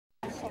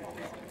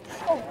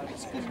Oh,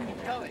 excuse me.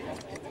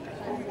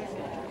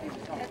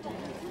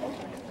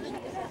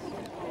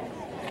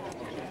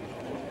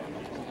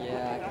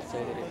 Yeah, I can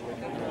say that it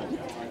wouldn't.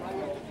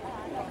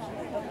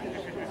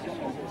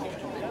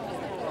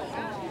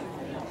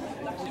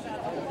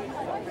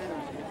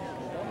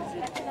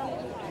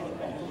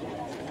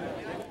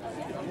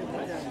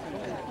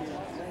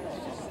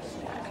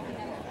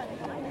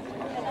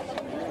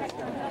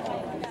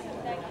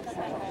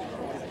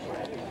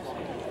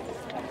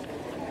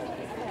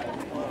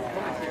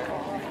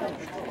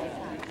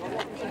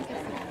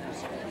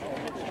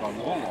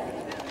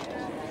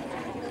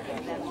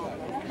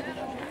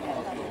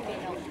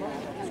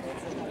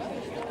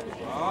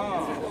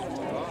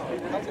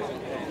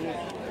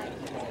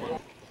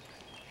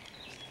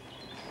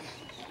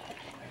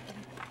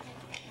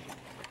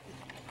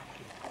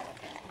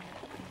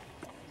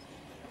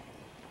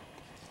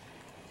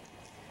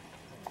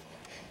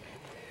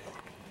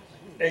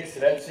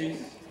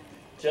 Excellencies,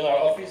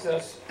 General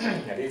Officers,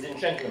 ladies and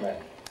gentlemen,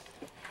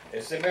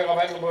 as the Mayor of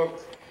Ettlebruck,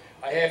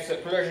 I have the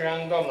pleasure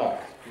and honor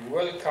to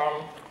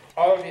welcome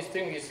all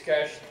distinguished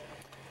guests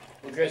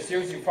who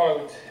graciously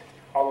followed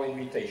our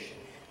invitation.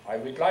 I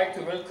would like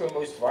to welcome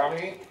most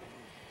warmly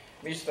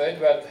Mr.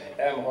 Edward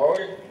M.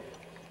 Rowell,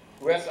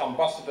 who is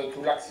Ambassador to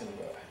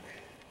Luxembourg,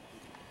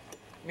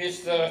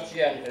 Mr.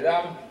 Jean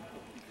Lam,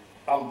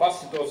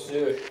 Ambassador of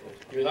the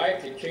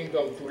United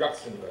Kingdom to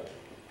Luxembourg,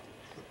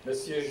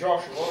 Monsieur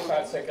Georges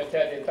Rowell,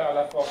 Secrétaire d'État à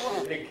la Force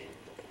publique,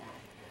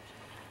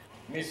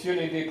 Messieurs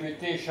les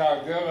députés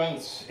Charles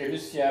Goerens et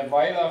Lucien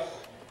Weiler,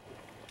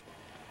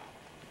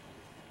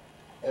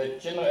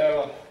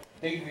 General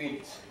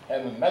David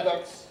M.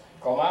 Maddox,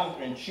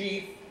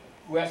 Commander-in-Chief,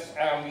 US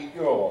Army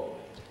Europe,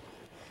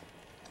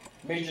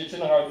 Major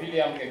General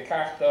William G.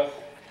 Carter,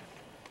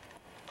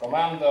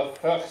 Commander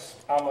 1st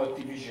Armored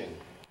Division,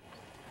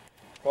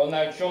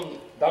 Colonel John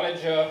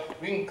Dallagher,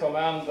 Wing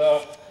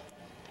Commander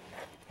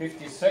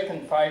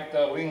 52nd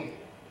Fighter Wing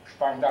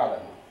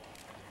Spangdalen,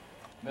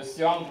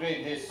 Monsieur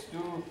André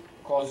Destou,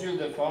 Consul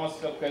de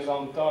France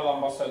représentant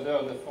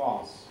l'ambassadeur de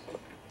France,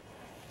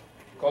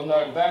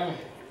 Colonel Bem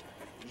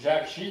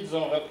Jacques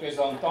Gilson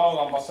représentant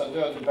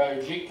l'ambassadeur de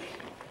Belgique,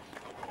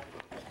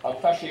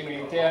 attaché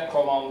militaire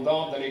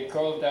commandant de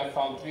l'école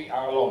d'infanterie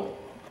Arlon,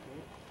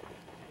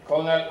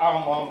 Colonel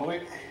Armand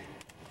Bruck,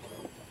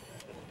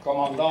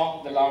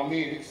 commandant de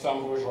l'armée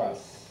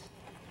luxembourgeoise.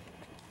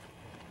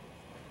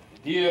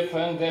 Dear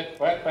friends,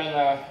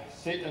 brethren,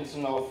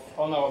 citizens of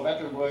honor of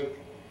Ettlebruck,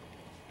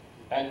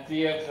 and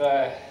dear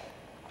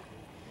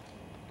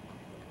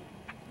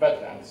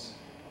veterans,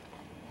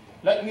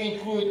 let me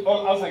include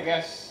all other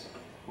guests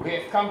who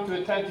have come to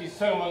attend the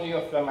ceremony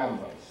of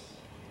remembrance.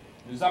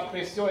 Nous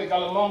apprécions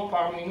également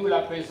parmi nous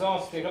la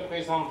présence des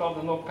représentants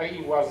de nos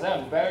pays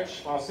voisins,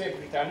 belges, français,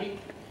 britanniques,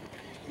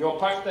 qui ont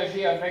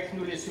partagé avec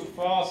nous les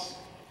souffrances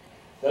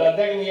de la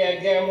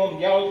dernière guerre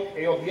mondiale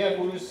et ont bien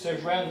voulu se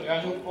joindre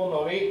à nous pour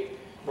honorer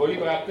nos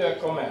libérateurs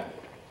communs.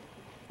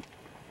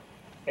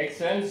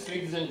 Excellencies,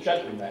 ladies and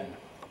gentlemen,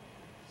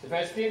 the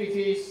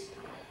festivities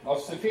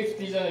of the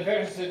 50th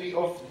anniversary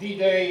of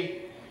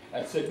D-Day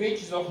at the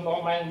beaches of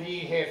Normandy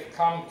have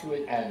come to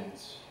an end.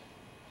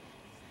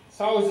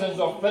 Thousands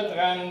of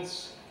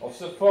veterans of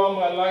the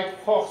former Allied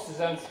forces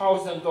and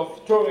thousands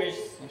of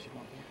tourists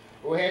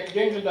who had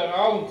lingered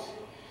around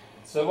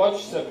to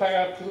watch the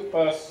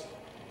paratroopers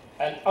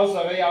and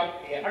other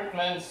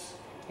reenactments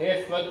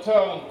have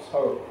returned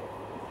home.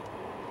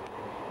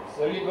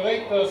 The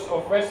liberators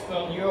of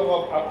Western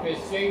Europe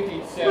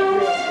appreciated their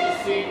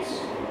tourist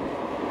visits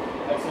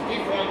at the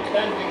different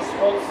landing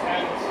spots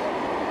and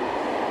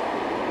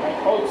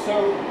also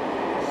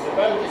the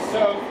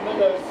well-deserved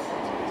medals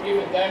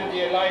given them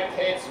the allied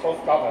heads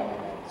of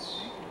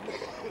governments.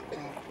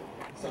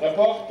 The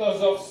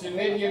reporters of the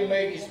media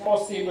made it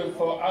possible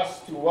for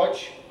us to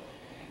watch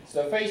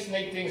the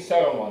fascinating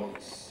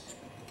ceremonies.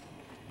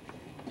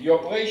 The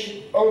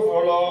Operation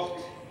Overlord,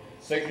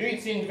 the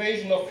great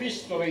invasion of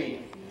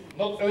history,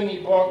 not only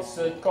brought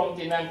the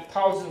continent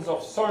thousands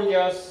of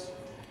soldiers,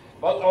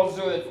 but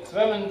also a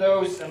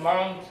tremendous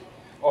amount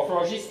of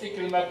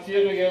logistical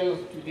material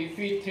to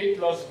defeat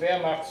Hitler's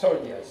Wehrmacht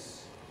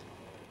soldiers.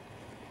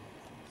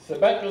 The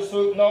battle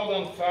through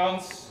northern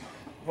France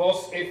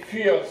was a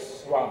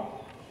fierce one.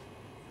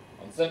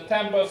 On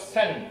September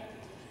 10,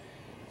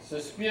 the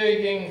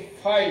Spearheading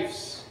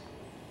 5th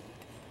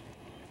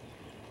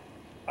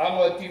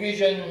Armored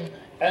Division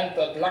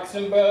entered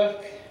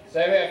Luxembourg.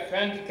 They were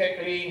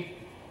frantically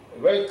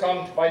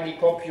welcomed by the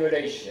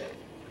population.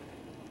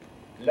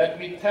 Let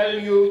me tell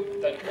you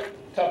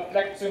that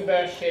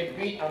Luxembourg had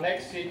been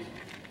annexed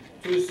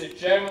to the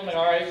German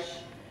Reich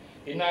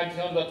in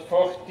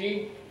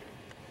 1940,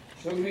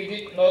 so we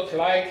did not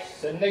like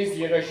the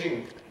Nazi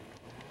regime.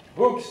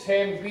 Books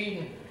have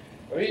been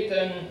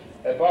written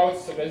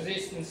about the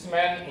resistance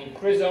men in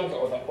prisons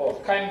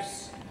or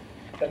camps,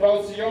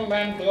 about the young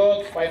men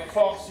brought by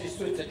forces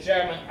to the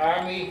German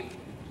army,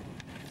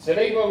 the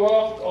labor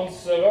work on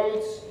the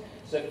roads,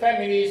 the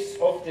families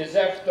of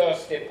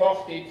deserters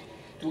deported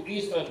to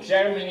Eastern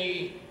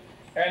Germany,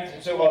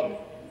 and so on.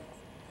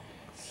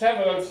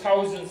 Several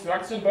thousand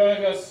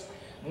Luxembourgers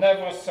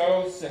never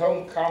saw the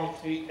home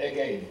country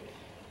again.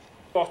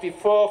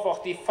 44,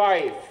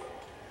 45,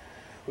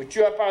 who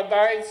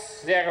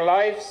jeopardized their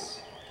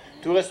lives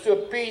to restore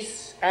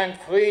peace and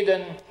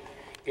freedom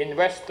in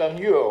Western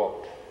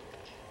Europe.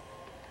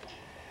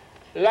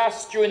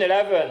 Last June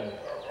 11,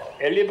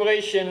 a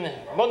liberation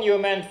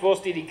monument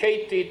was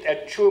dedicated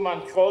at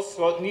Schumann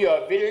Crossroad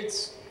near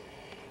Wils,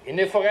 in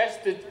a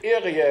forested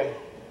area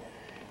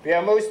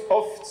where most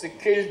of the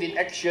killed in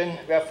action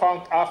were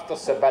found after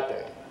the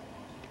battle.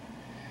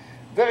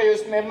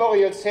 Various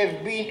memorials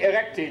have been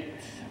erected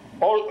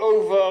all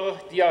over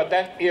the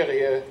Ardennes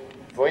area.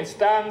 For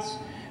instance,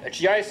 a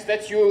GI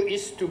statue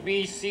is to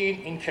be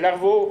seen in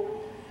Clairvaux.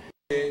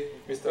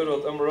 Mr.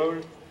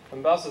 Rowell,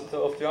 Ambassador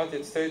of the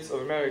United States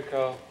of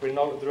America, will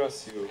now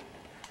address you.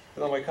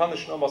 Den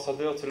amerikanischen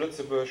Ambassadeur zu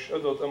Lützeburg,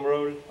 Edward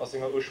Rowell, aus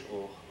seiner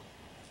Urspruch.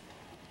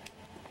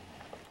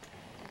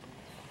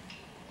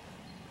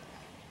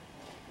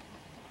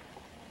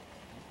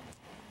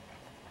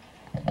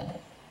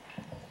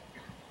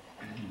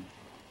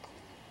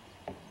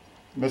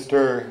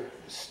 Mr.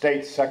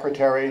 State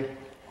Secretary,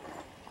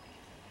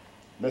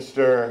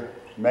 Mr.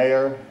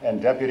 Mayor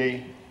and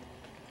Deputy,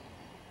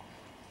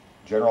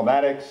 General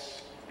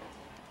Maddox,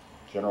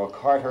 General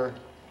Carter,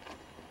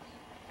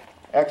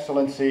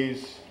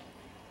 Excellencies,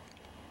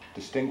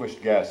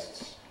 distinguished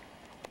guests,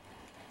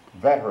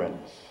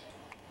 veterans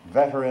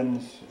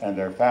and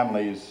their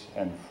families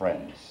and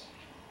friends.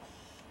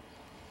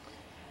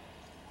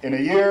 In a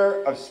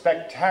year of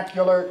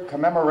spectacular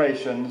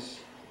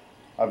commemorations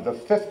of the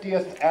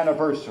 50th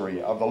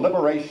anniversary of the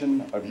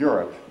liberation of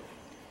Europe,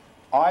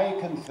 I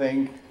can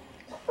think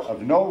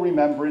of no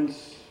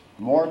remembrance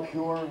more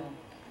pure,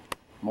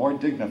 more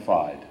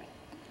dignified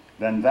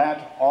than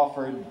that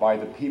offered by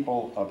the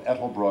people of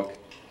Ettlebruck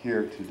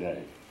here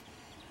today.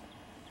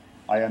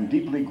 I am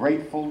deeply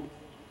grateful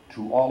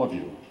to all of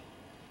you,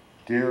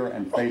 dear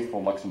and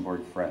faithful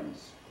Luxembourg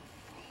friends.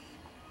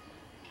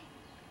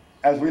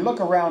 As we look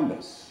around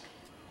us,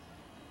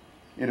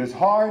 it is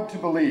hard to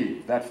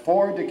believe that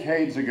 4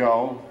 decades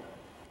ago,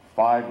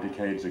 5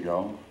 decades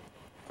ago,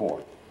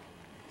 4,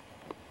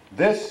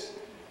 this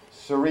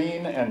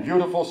serene and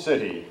beautiful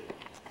city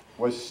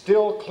was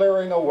still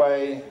clearing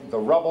away the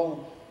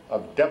rubble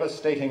of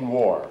devastating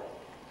war.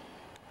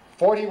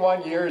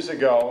 41 years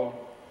ago,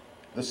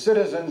 the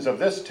citizens of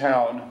this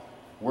town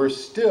were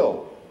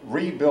still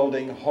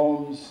rebuilding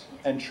homes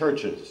and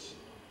churches.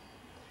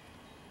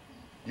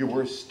 You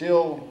were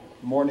still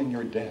mourning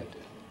your dead.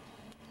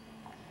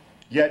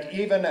 Yet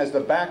even as the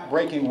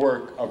back-breaking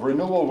work of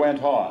renewal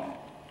went on,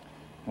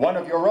 one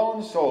of your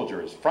own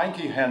soldiers,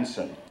 Frankie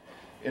Hansen,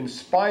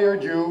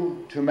 inspired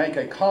you to make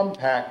a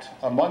compact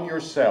among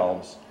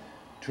yourselves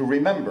to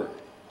remember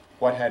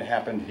what had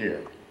happened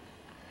here.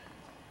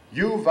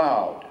 You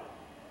vowed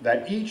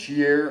that each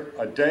year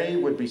a day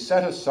would be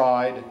set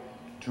aside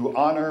to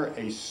honor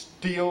a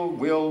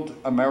steel-willed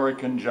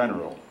American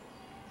general,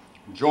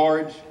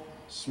 George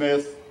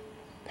Smith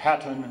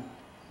Patton,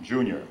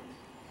 Jr.,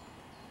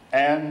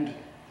 and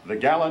the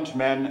gallant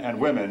men and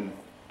women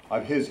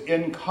of his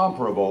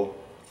incomparable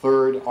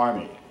Third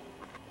Army.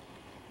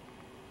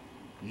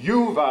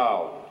 You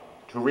vowed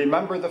to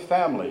remember the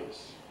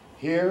families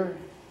here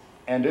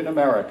and in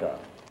America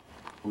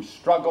who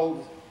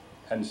struggled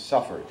and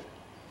suffered,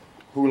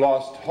 who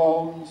lost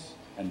homes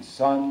and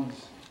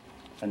sons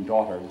and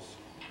daughters.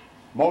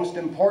 Most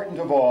important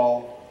of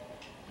all,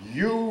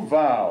 you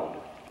vowed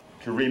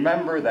to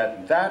remember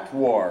that that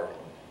war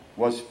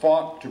was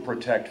fought to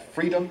protect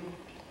freedom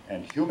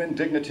and human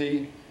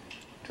dignity,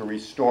 to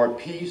restore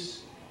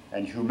peace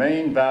and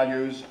humane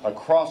values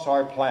across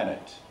our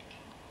planet.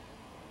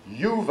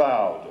 You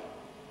vowed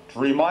to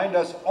remind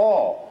us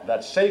all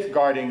that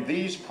safeguarding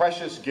these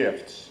precious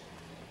gifts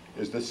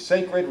is the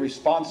sacred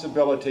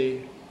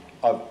responsibility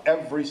of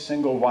every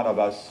single one of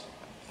us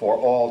for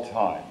all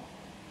time.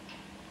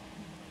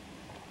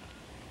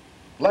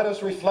 Let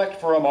us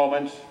reflect for a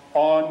moment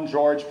on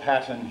George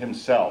Patton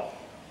himself,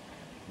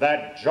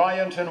 that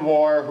giant in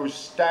war whose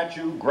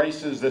statue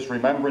graces this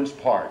Remembrance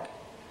Park.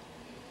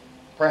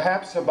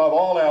 Perhaps above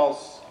all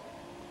else,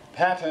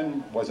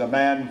 Patton was a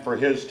man for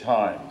his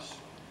times.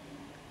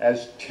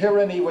 As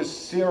tyranny was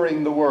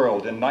searing the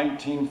world in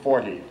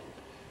 1940,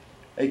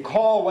 a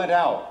call went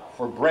out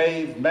for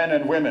brave men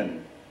and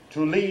women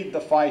to lead the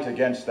fight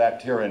against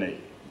that tyranny.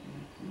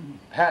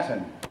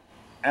 Patton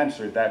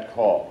answered that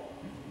call.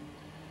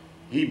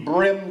 He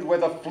brimmed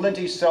with a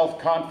flinty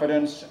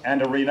self-confidence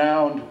and a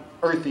renowned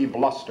earthy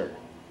bluster.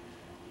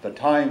 The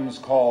times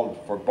called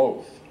for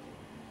both.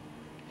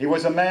 He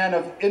was a man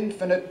of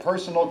infinite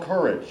personal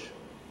courage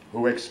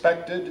who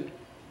expected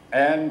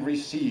and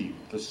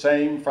received the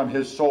same from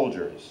his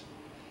soldiers.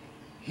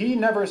 He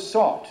never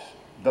sought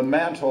the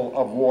mantle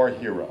of war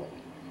hero.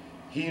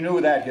 He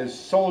knew that his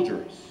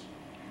soldiers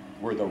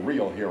were the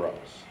real heroes.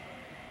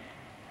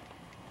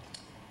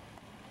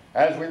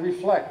 As we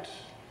reflect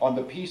on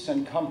the peace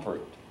and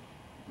comfort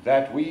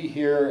that we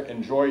here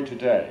enjoy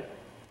today,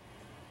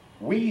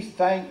 we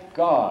thank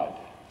God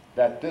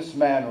that this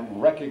man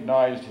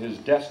recognized his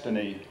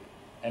destiny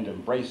and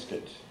embraced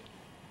it,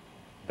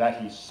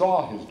 that he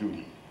saw his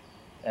duty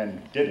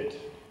and did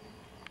it.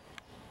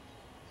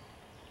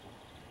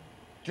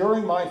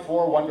 During my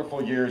 4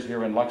 wonderful years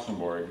here in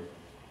Luxembourg,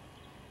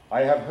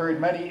 I have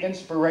heard many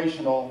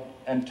inspirational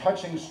and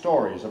touching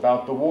stories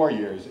about the war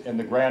years in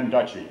the Grand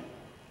Duchy.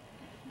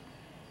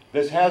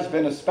 This has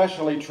been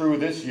especially true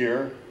this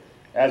year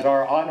as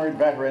our honored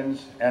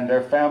veterans and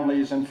their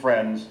families and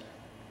friends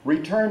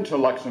return to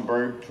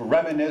Luxembourg to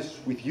reminisce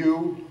with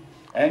you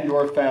and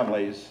your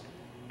families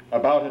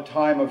about a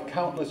time of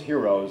countless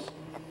heroes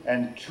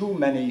and too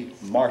many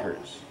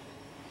martyrs.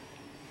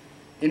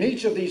 In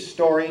each of these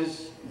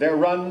stories, there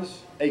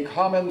runs a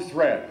common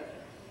thread.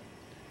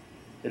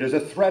 It is a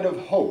thread of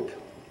hope.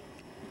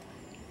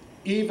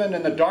 Even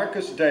in the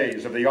darkest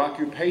days of the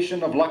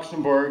occupation of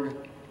Luxembourg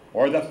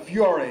or the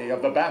fury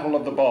of the Battle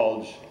of the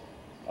Bulge,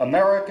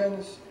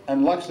 Americans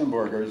and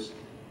Luxembourgers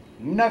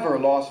never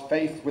lost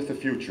faith with the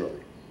future.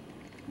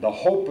 The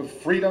hope of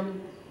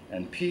freedom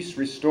and peace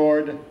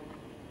restored,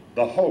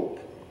 the hope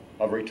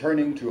of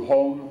returning to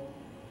home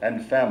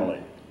and family.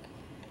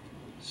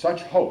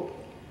 Such hope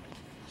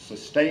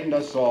sustained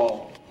us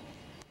all,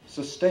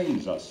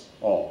 sustains us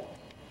all.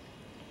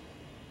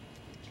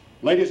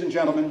 Ladies and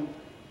gentlemen,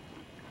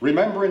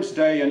 Remembrance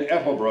Day in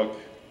Ettlebruck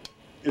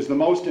is the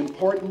most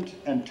important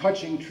and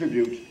touching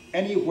tribute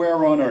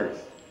anywhere on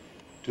earth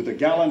to the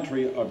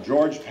gallantry of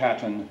George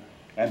Patton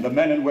and the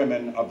men and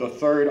women of the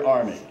Third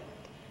Army.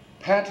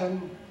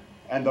 Patton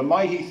and the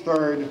mighty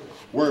Third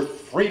were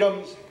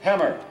freedom's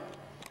hammer,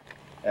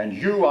 and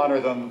you honor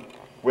them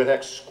with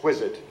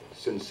exquisite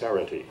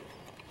sincerity.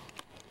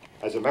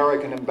 As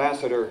American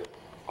Ambassador,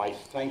 I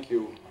thank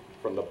you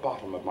from the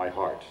bottom of my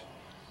heart.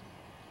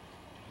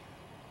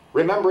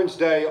 Remembrance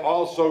Day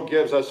also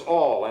gives us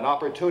all an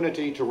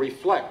opportunity to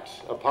reflect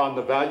upon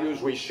the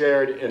values we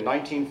shared in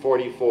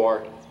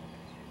 1944,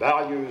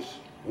 values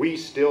we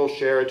still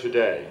share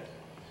today.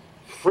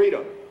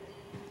 Freedom,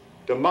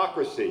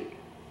 democracy,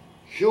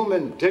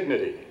 human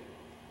dignity.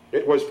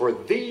 It was for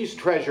these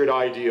treasured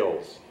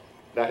ideals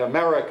that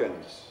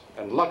Americans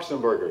and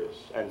Luxembourgers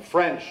and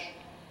French,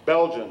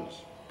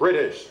 Belgians,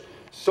 British,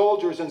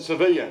 soldiers and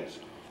civilians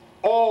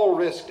all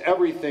risked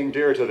everything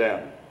dear to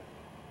them,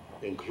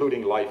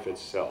 including life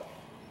itself.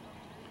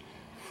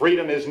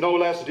 Freedom is no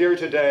less dear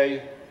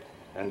today,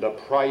 and the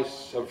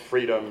price of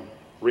freedom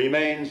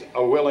remains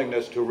a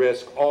willingness to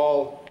risk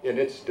all in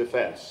its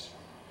defense.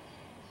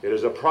 It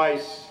is a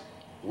price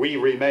we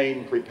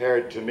remain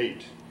prepared to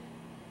meet.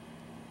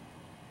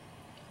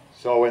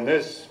 So in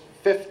this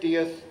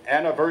 50th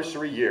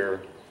anniversary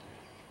year,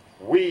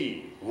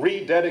 we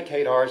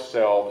rededicate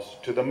ourselves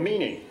to the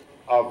meaning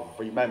of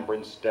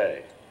Remembrance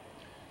Day.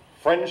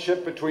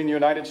 Friendship between the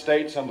United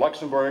States and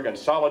Luxembourg and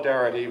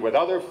solidarity with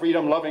other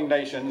freedom-loving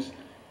nations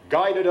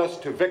guided us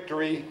to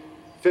victory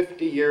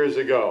 50 years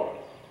ago.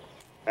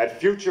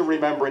 At future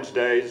Remembrance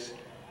Days,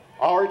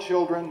 our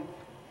children,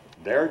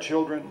 their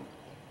children,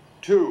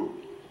 too,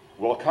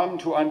 will come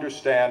to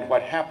understand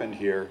what happened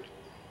here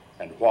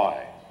and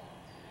why.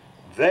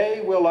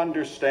 They will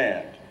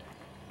understand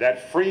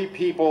that free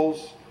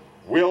peoples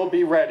will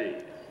be ready,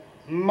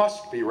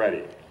 must be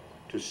ready,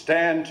 to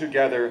stand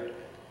together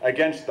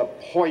against the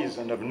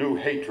poison of new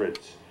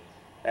hatreds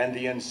and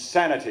the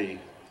insanity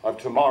of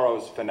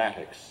tomorrow's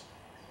fanatics.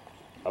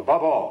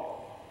 Above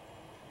all,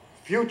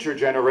 future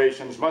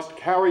generations must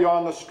carry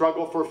on the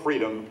struggle for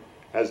freedom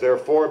as their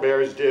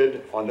forebears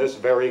did on this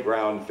very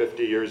ground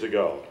 50 years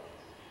ago.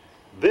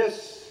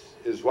 This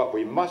is what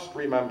we must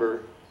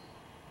remember.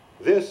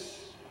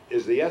 This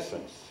is the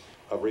essence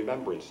of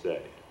Remembrance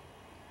Day.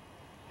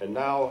 And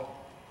now,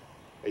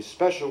 a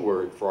special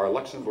word for our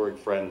Luxembourg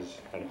friends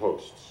and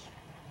hosts.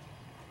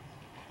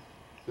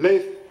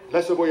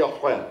 Laissez-vous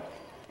friend.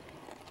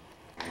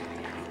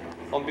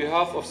 On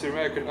behalf of the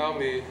American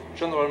Army,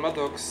 General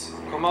Maddox,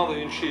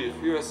 Commander-in-Chief,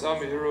 US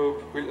Army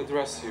Europe, will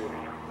address you.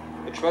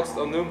 Het schwätzt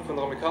am Namen von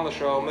der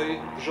amerikanischen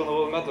Armee,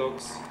 General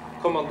Maddox,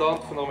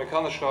 Kommandant von der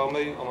amerikanischen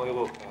Armee an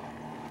Europa.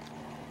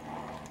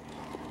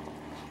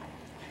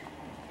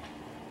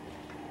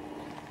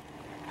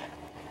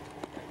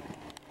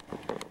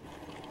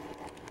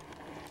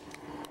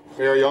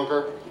 Mayor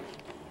Juncker,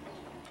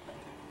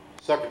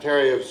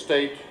 Secretary of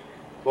State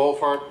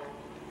Wolfart,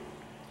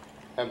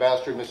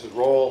 Ambassador Mrs.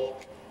 Rowell,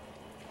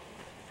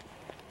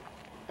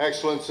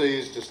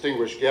 Excellencies,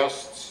 distinguished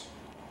guests,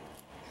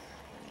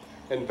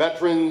 and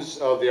veterans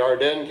of the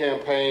Ardennes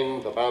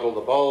campaign, the Battle of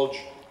the Bulge,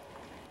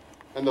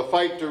 and the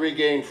fight to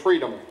regain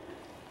freedom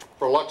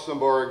for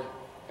Luxembourg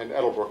and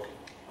Ettlebruck.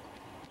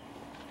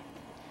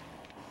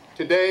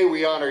 Today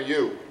we honor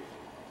you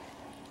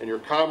and your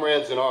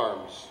comrades in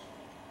arms,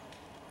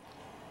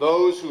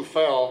 those who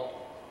fell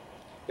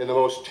in the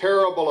most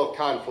terrible of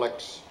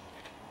conflicts,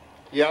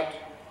 yet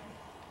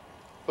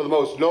for the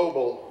most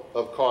noble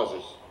of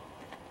causes.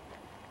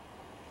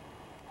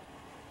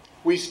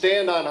 We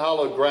stand on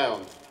hallowed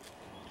ground,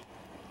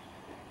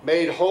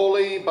 made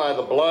holy by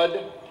the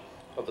blood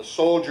of the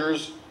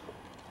soldiers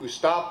who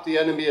stopped the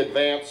enemy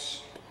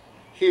advance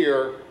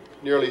here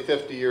nearly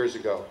 50 years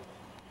ago,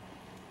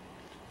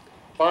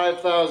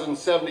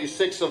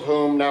 5,076 of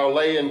whom now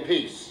lay in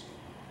peace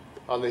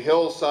on the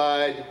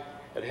hillside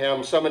at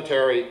Ham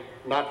Cemetery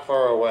not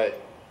far away,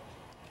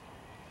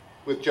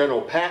 with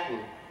General Patton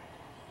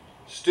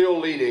still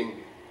leading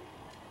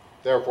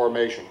their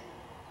formation.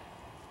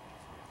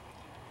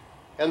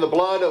 And the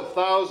blood of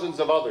thousands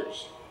of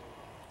others,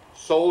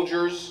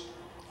 soldiers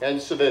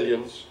and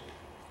civilians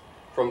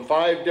from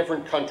 5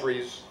 different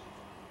countries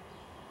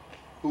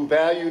who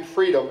valued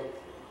freedom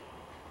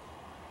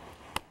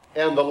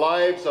and the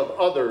lives of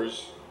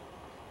others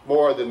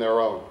more than their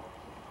own.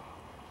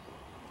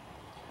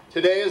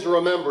 Today is a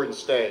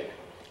Remembrance Day,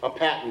 a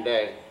Patton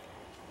Day,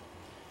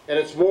 and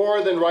it's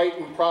more than right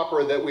and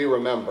proper that we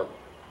remember.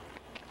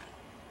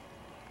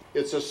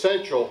 It's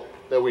essential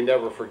that we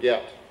never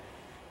forget,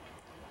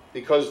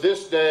 because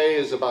this day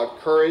is about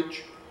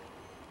courage,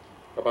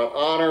 about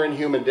honor and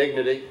human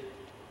dignity.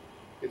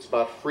 It's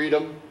about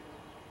freedom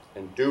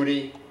and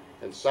duty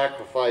and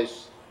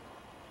sacrifice.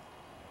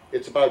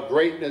 It's about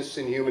greatness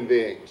in human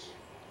beings.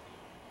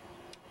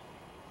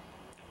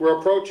 We're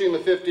approaching the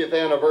 50th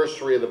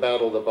anniversary of the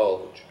Battle of the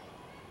Bulge.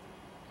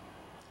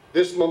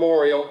 This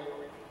memorial,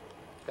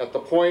 at the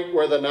point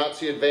where the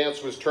Nazi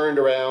advance was turned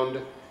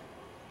around,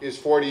 is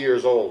 40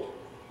 years old.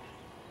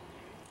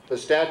 The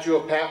statue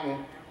of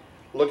Patton,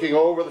 looking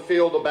over the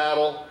field of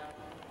battle,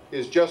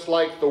 is just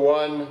like the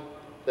one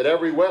that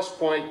every West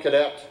Point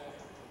cadet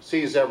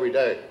sees every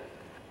day.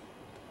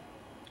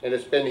 And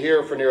it's been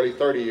here for nearly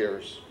 30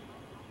 years.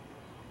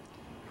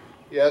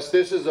 Yes,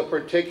 this is a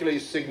particularly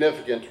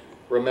significant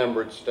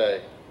Remembrance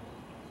Day.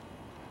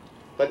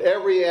 But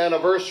every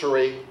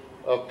anniversary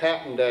of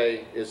Patton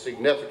Day is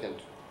significant,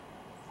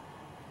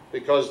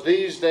 because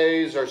these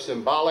days are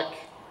symbolic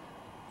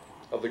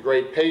of the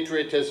great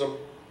patriotism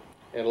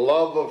and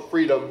love of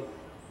freedom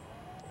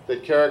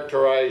that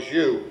characterize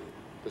you,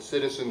 the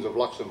citizens of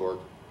Luxembourg.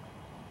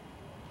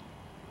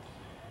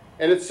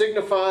 And it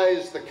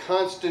signifies the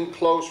constant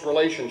close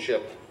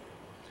relationship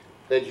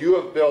that you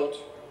have built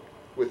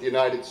with the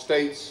United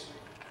States,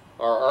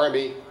 our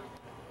Army,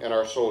 and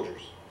our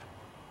soldiers.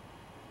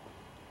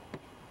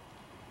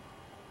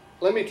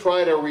 Let me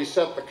try to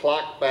reset the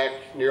clock back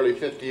nearly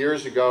 50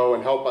 years ago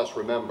and help us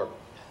remember.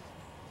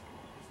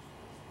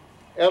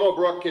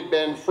 Ettlebruck had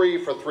been free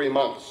for 3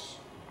 months,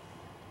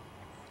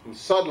 and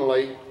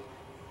suddenly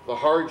the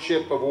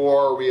hardship of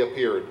war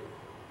reappeared.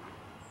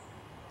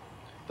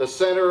 The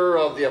center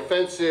of the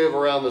offensive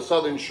around the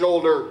southern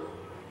shoulder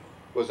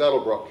was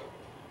Ettlebruck.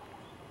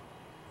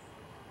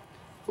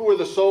 Who were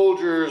the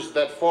soldiers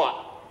that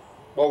fought?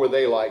 What were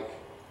they like?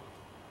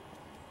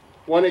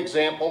 One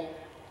example,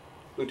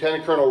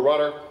 Lieutenant Colonel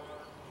Rudder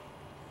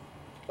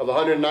of the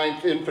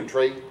 109th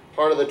Infantry,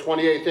 part of the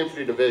 28th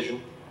Infantry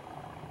Division,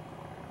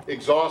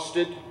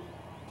 exhausted,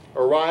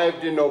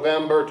 arrived in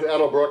November to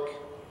Ettlebruck.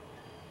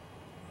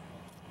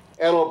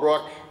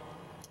 Ettlebruck,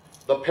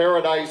 the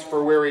paradise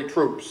for weary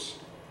troops.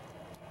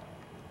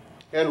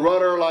 And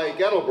Rudder, like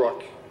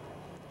Ettlebruck,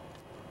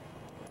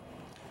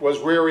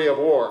 was weary of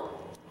war.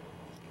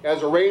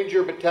 As a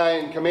Ranger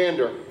Battalion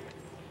commander,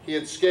 he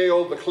had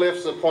scaled the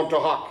cliffs of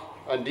Pontotoc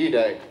on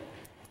D-Day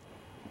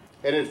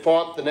and had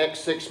fought the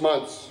next 6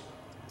 months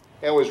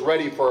and was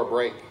ready for a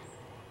break.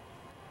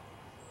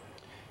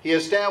 He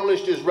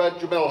established his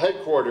regimental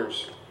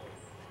headquarters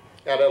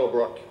at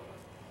Ettlebruck,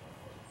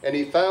 and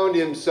he found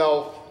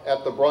himself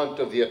at the brunt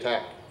of the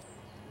attack.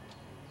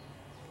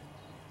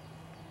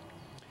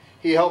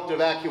 He helped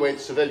evacuate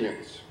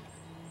civilians,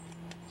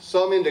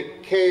 some into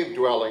cave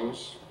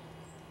dwellings,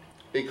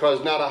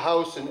 because not a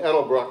house in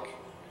Ettlebruck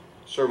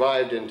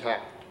survived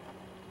intact.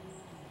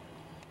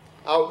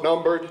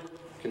 Outnumbered,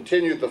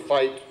 continued the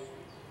fight,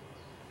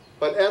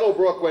 but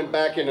Ettlebruck went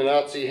back into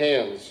Nazi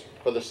hands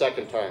for the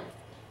second time.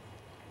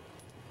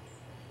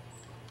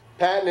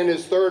 Patton and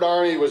his Third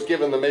Army was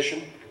given the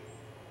mission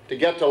to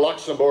get to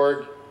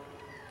Luxembourg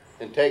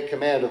and take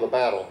command of the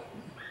battle.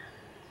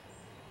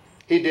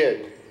 He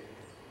did.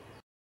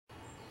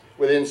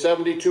 Within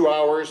 72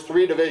 hours,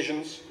 3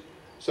 divisions,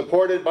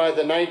 supported by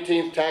the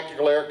 19th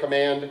Tactical Air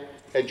Command,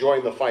 had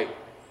joined the fight.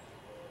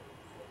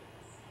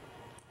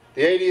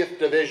 The 80th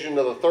Division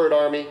of the Third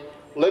Army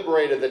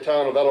liberated the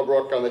town of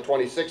Ettlebruck on the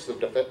 26th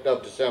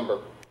of December.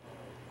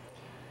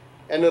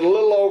 And in a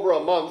little over a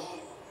month,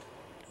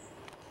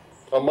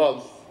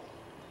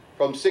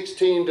 from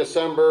 16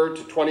 December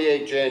to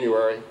 28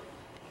 January,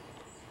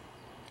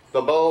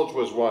 the Bulge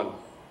was won,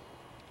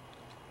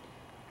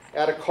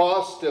 at a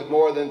cost of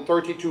more than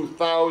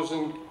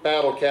 32,000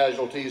 battle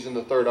casualties in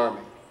the Third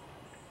Army,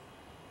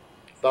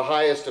 the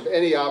highest of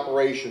any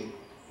operation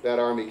that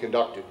Army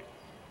conducted.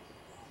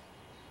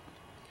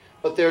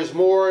 But there's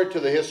more to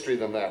the history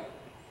than that.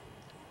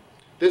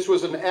 This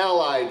was an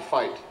Allied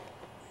fight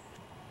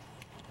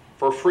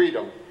for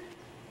freedom,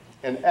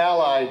 an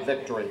Allied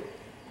victory,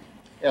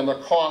 and the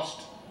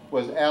cost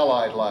was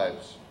Allied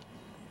lives.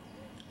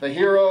 The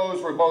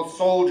heroes were both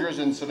soldiers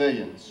and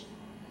civilians,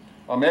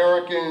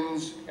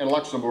 Americans and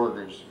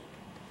Luxembourgers,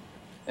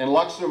 and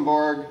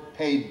Luxembourg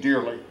paid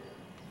dearly.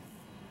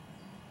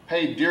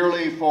 paid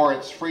dearly for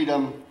its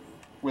freedom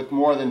with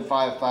more than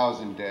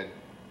 5,000 dead.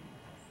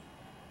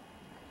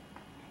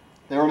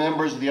 They were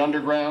members of the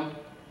underground,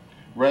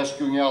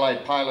 rescuing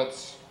Allied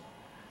pilots.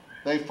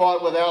 They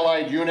fought with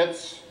Allied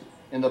units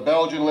in the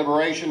Belgian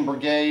Liberation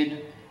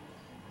Brigade.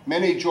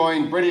 Many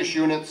joined British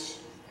units,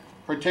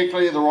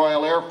 particularly the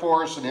Royal Air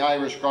Force and the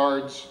Irish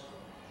Guards.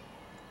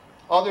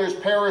 Others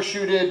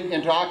parachuted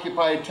into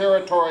occupied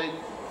territory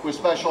with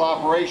special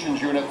operations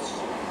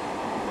units.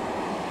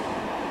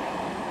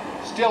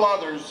 Still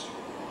others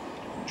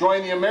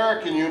joined the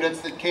American units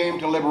that came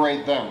to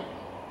liberate them,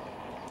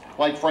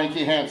 like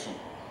Frankie Hansen,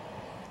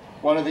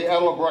 one of the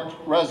Ettlebruck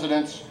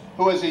residents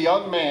who, as a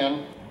young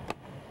man,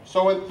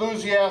 so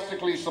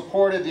enthusiastically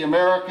supported the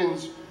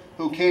Americans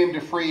who came to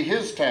free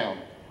his town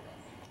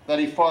that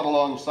he fought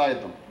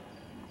alongside them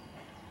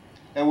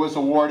and was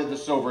awarded the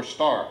Silver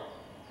Star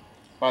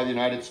by the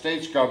United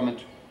States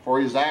government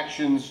for his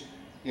actions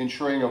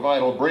ensuring a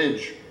vital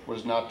bridge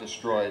was not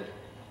destroyed.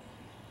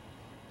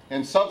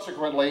 And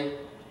subsequently,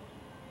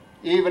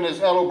 even as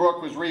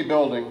Ettlebruck was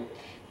rebuilding,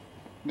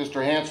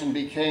 Mr. Hansen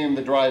became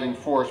the driving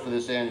force for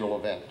this annual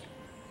event.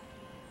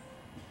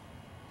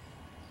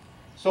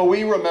 So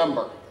we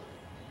remember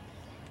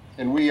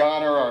and we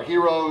honor our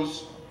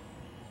heroes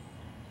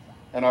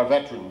and our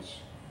veterans.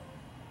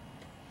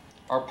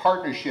 Our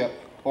partnership,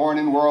 born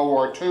in World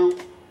War II,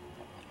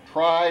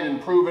 tried and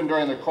proven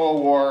during the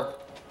Cold War,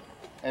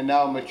 and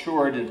now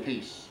matured in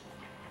peace.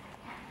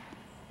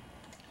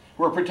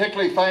 We're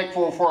particularly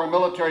thankful for our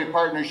military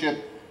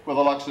partnership with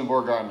the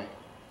Luxembourg Army.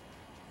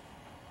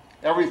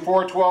 Every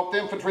 412th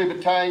Infantry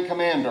Battalion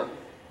commander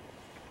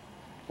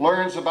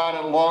learns about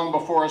it long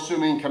before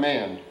assuming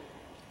command.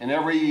 And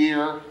every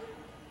year,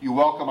 you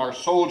welcome our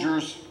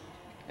soldiers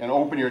and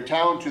open your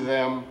town to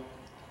them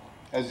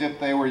as if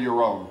they were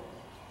your own.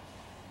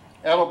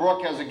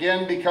 Ettlebruck has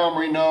again become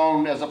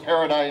renowned as a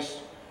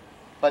paradise,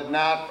 but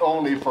not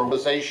only for the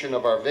realization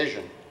of our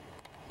vision,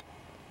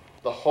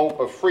 the hope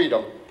of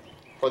freedom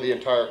for the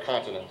entire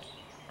continent.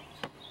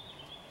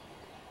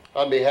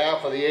 On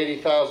behalf of the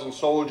 80,000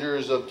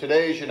 soldiers of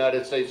today's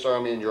United States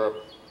Army in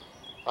Europe,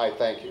 I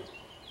thank you.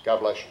 God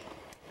bless you.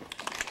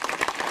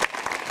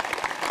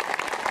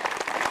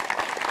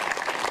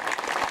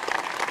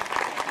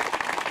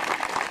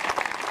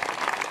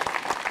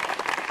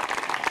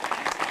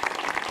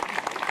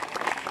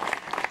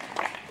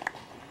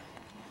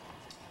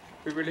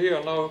 We will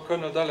hear now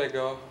Colonel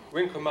Gallagher,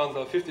 Wing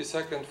Commander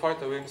 52nd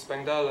Fighter Wing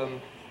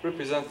Spangdahlem,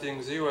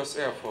 representing the US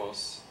Air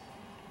Force.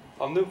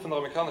 Am Namen von der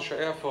amerikanischen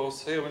Air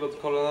Force hören wir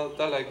Colonel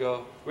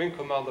Gallagher, Wing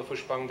Commander für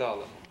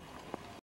Spangdahlem.